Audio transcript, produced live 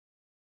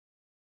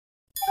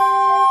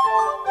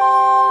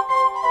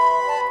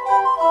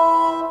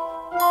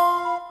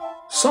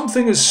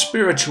Something as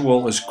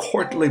spiritual as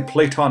courtly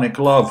Platonic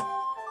love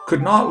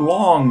could not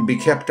long be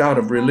kept out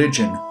of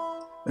religion,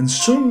 and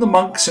soon the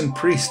monks and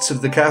priests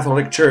of the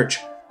Catholic Church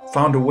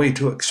found a way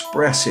to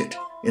express it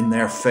in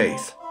their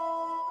faith.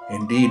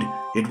 Indeed,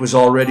 it was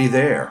already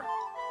there.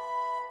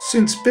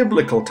 Since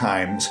biblical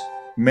times,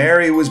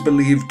 Mary was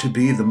believed to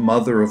be the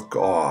Mother of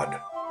God.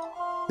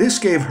 This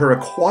gave her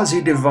a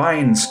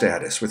quasi-divine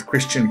status with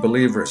Christian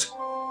believers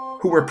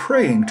who were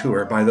praying to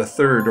her by the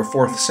 3rd or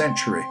 4th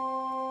century.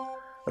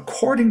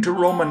 According to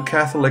Roman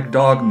Catholic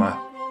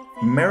dogma,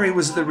 Mary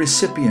was the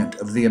recipient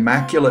of the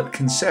Immaculate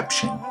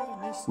Conception,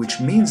 which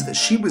means that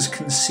she was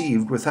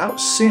conceived without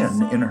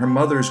sin in her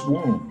mother's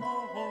womb.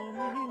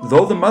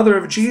 Though the mother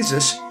of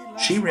Jesus,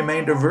 she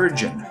remained a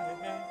virgin.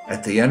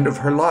 At the end of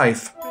her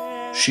life,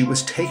 she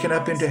was taken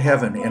up into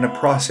heaven in a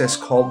process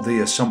called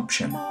the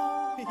Assumption.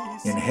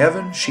 In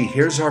heaven, she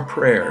hears our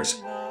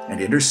prayers and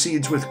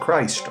intercedes with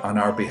Christ on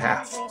our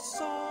behalf.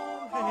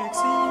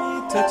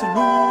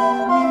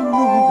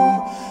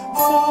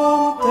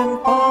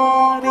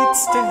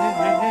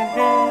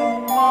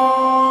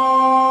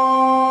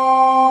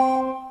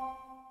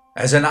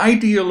 As an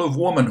ideal of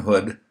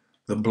womanhood,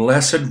 the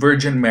Blessed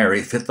Virgin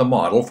Mary fit the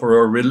model for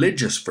a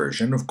religious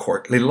version of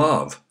courtly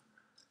love.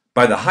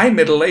 By the High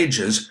Middle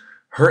Ages,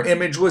 her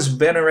image was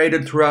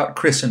venerated throughout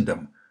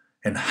Christendom,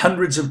 and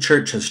hundreds of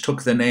churches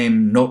took the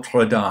name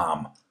Notre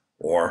Dame,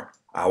 or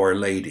Our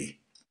Lady.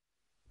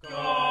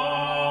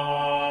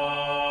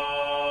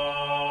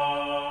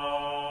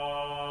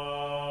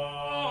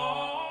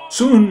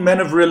 Soon men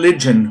of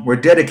religion were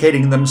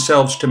dedicating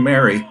themselves to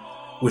Mary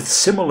with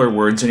similar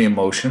words and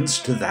emotions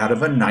to that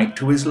of a knight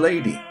to his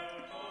lady.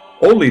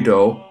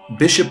 Olido,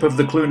 bishop of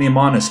the Cluny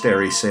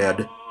monastery,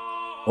 said,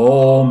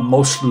 "O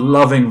most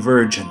loving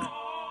Virgin,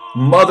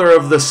 Mother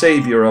of the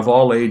Savior of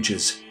all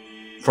ages,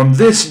 from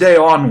this day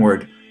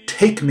onward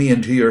take me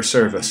into your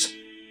service.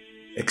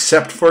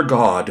 Except for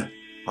God,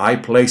 I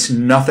place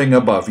nothing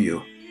above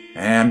you,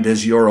 and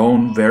as your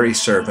own very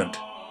servant,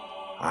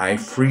 I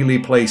freely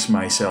place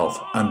myself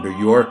under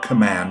your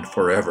command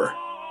forever."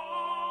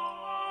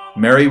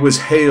 Mary was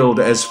hailed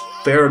as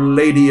Fair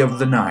Lady of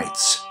the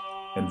Knights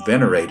and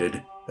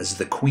venerated as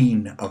the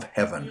Queen of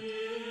Heaven.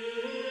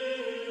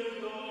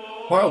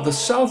 While the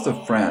south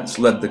of France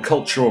led the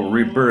cultural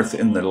rebirth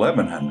in the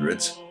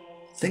 1100s,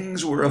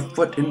 things were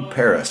afoot in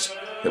Paris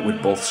that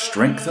would both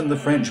strengthen the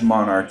French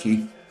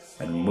monarchy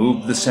and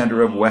move the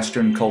center of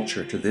Western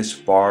culture to this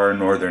far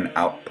northern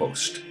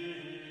outpost.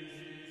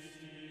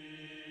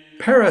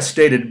 Paris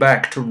dated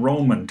back to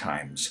Roman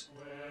times.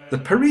 The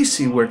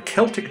Parisi were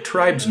Celtic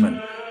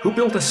tribesmen who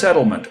built a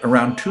settlement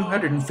around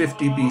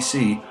 250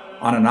 BC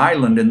on an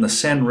island in the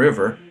Seine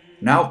River,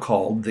 now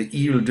called the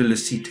Ile de la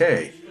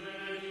Cité.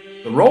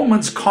 The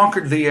Romans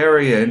conquered the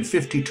area in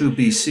 52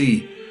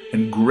 BC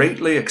and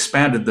greatly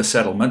expanded the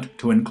settlement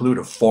to include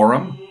a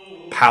forum,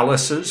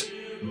 palaces,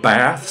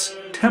 baths,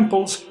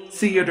 temples,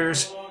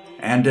 theaters,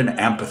 and an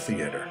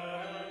amphitheater.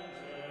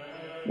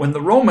 When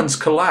the Romans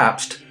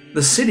collapsed,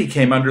 the city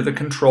came under the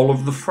control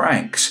of the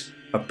Franks,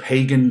 a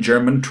pagan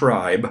German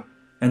tribe,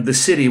 and the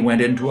city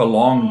went into a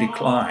long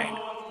decline.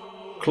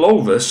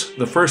 Clovis,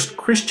 the first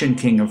Christian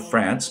king of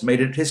France, made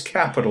it his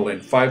capital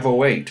in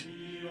 508,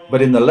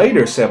 but in the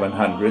later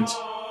 700s,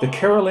 the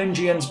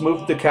Carolingians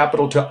moved the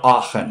capital to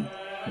Aachen,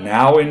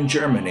 now in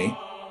Germany,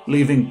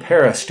 leaving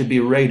Paris to be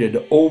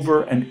raided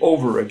over and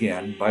over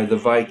again by the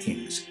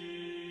Vikings.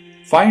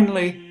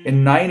 Finally,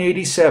 in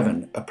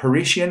 987, a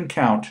Parisian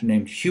count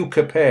named Hugh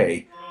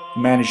Capet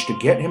managed to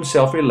get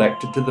himself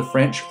elected to the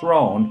French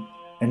throne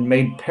and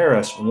made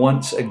Paris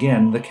once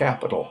again the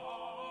capital.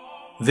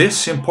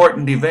 This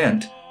important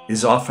event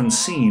is often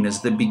seen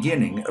as the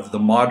beginning of the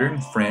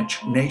modern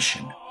French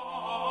nation.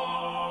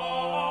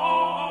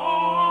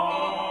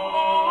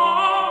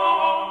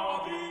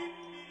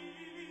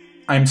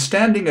 I'm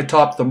standing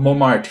atop the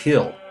Montmartre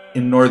Hill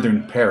in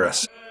northern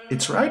Paris.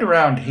 It's right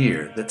around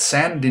here that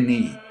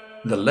Saint-Denis,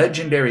 the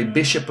legendary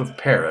Bishop of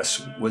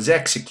Paris, was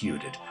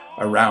executed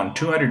around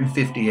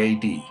 250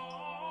 AD.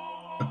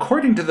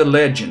 According to the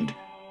legend,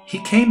 he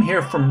came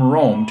here from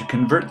Rome to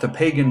convert the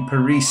pagan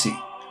Parisi,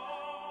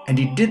 and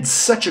he did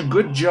such a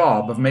good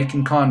job of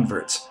making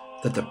converts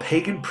that the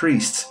pagan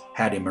priests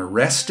had him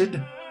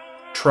arrested,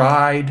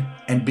 tried,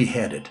 and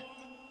beheaded.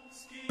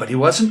 But he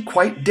wasn't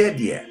quite dead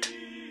yet.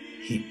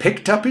 He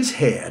picked up his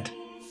head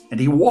and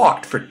he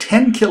walked for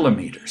 10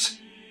 kilometers,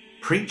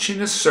 preaching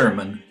a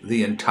sermon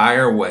the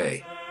entire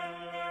way.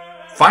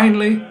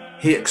 Finally,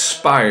 he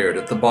expired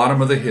at the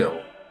bottom of the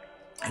hill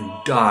and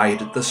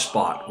died at the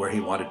spot where he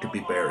wanted to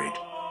be buried.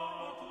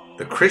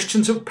 The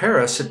Christians of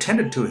Paris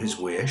attended to his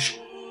wish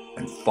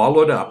and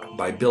followed up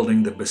by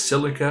building the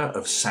Basilica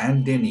of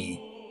Saint-Denis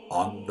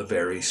on the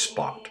very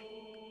spot.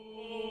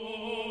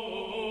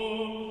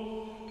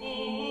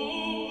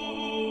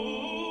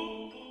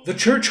 The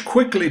church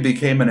quickly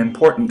became an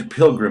important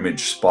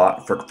pilgrimage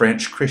spot for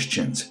French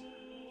Christians,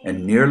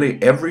 and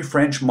nearly every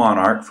French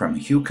monarch from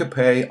Hugh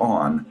Capet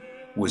on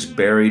was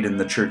buried in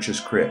the church's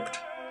crypt.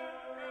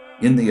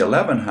 In the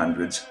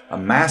 1100s, a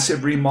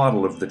massive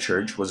remodel of the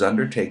church was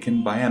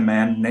undertaken by a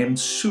man named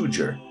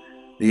Suger,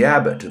 the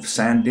abbot of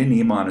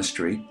Saint-Denis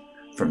Monastery,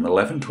 from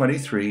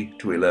 1123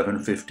 to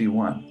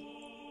 1151.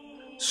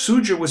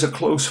 Suger was a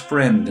close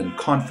friend and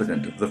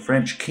confidant of the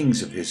French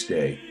kings of his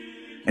day,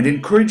 and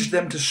encouraged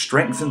them to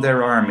strengthen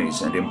their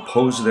armies and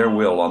impose their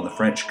will on the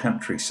French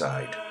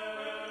countryside.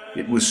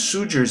 It was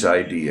Suger's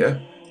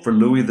idea for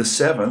Louis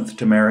VII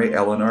to marry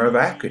Eleanor of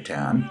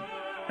Aquitaine,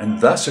 and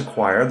thus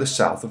acquire the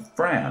south of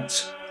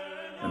France,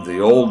 and the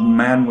old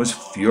man was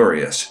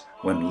furious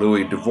when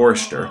Louis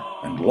divorced her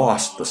and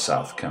lost the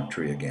south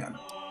country again.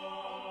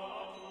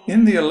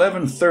 In the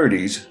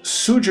 1130s,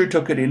 Suger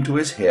took it into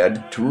his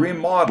head to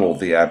remodel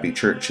the Abbey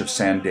Church of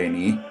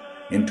Saint-Denis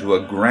into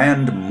a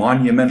grand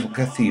monumental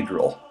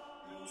cathedral,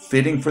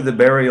 fitting for the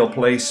burial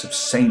place of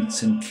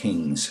saints and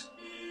kings.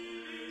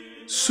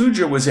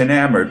 Suger was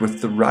enamored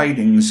with the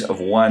writings of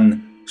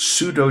one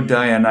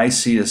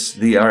Pseudo-Dionysius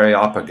the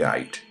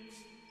Areopagite,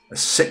 a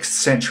 6th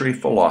century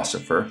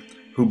philosopher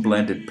who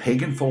blended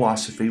pagan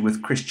philosophy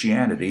with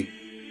Christianity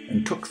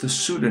and took the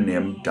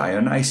pseudonym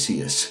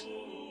Dionysius,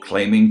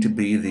 claiming to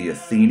be the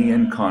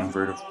Athenian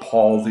convert of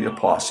Paul the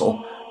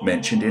Apostle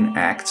mentioned in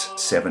Acts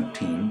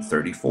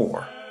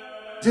 17:34.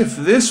 If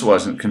this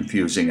wasn't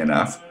confusing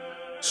enough,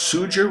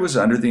 Suger was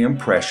under the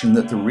impression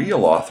that the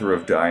real author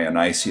of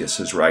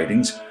Dionysius's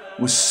writings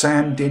was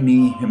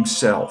Saint-Denis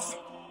himself.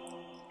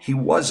 He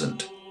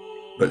wasn't,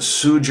 but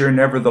Suger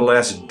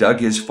nevertheless dug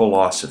his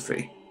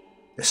philosophy,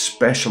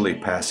 especially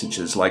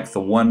passages like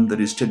the one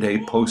that is today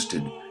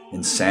posted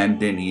in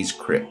Saint-Denis'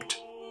 crypt.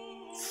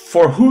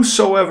 For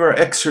whosoever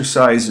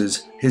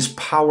exercises his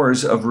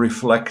powers of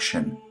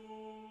reflection,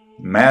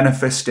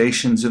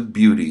 manifestations of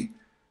beauty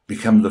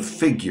become the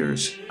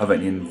figures of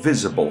an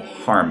invisible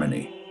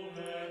harmony.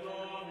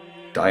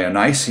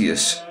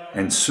 Dionysius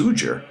and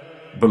Suger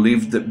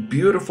believed that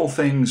beautiful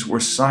things were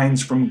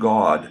signs from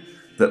God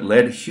that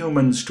led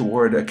humans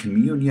toward a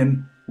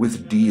communion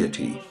with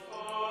deity.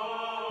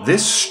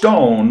 This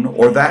stone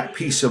or that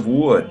piece of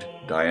wood,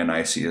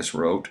 Dionysius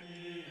wrote,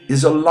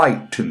 is a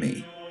light to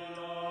me,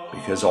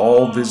 because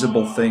all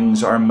visible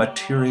things are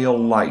material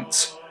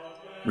lights,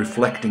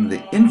 reflecting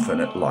the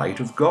infinite light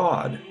of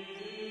God.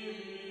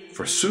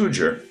 For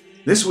Suger,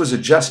 this was a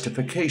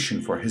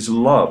justification for his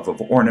love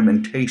of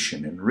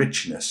ornamentation and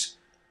richness,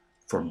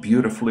 for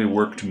beautifully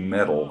worked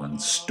metal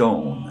and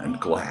stone and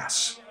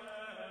glass.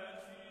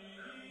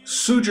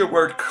 Suger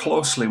worked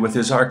closely with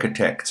his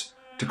architects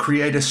to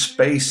create a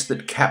space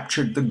that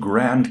captured the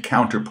grand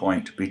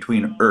counterpoint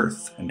between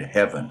earth and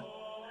heaven.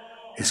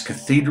 His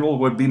cathedral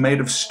would be made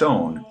of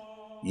stone,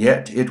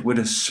 yet it would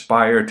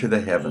aspire to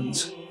the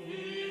heavens.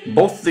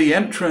 Both the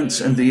entrance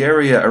and the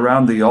area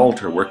around the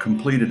altar were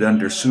completed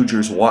under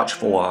Suger's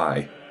watchful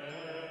eye.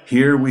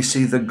 Here we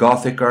see the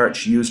Gothic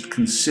arch used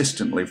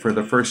consistently for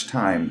the first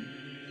time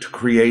to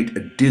create a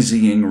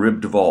dizzying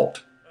ribbed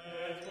vault.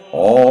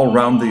 All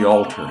round the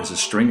altar is a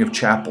string of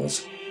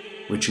chapels,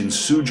 which in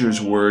Suger's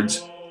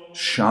words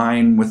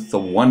shine with the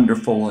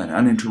wonderful and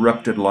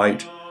uninterrupted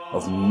light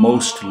of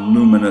most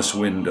luminous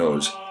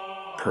windows,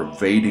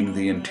 pervading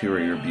the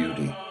interior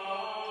beauty.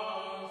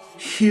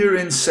 Here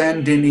in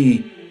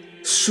Saint-Denis,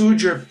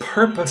 Suger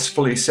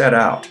purposefully set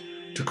out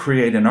to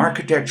create an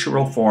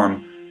architectural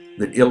form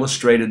that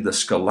illustrated the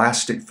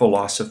scholastic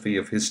philosophy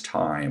of his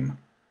time,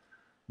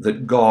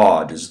 that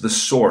God is the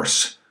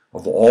source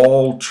of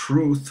all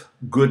truth,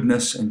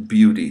 goodness, and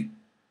beauty,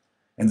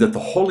 and that the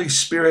Holy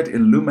Spirit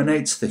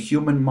illuminates the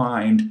human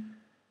mind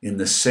in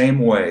the same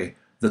way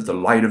that the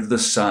light of the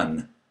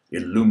sun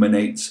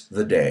illuminates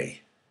the day.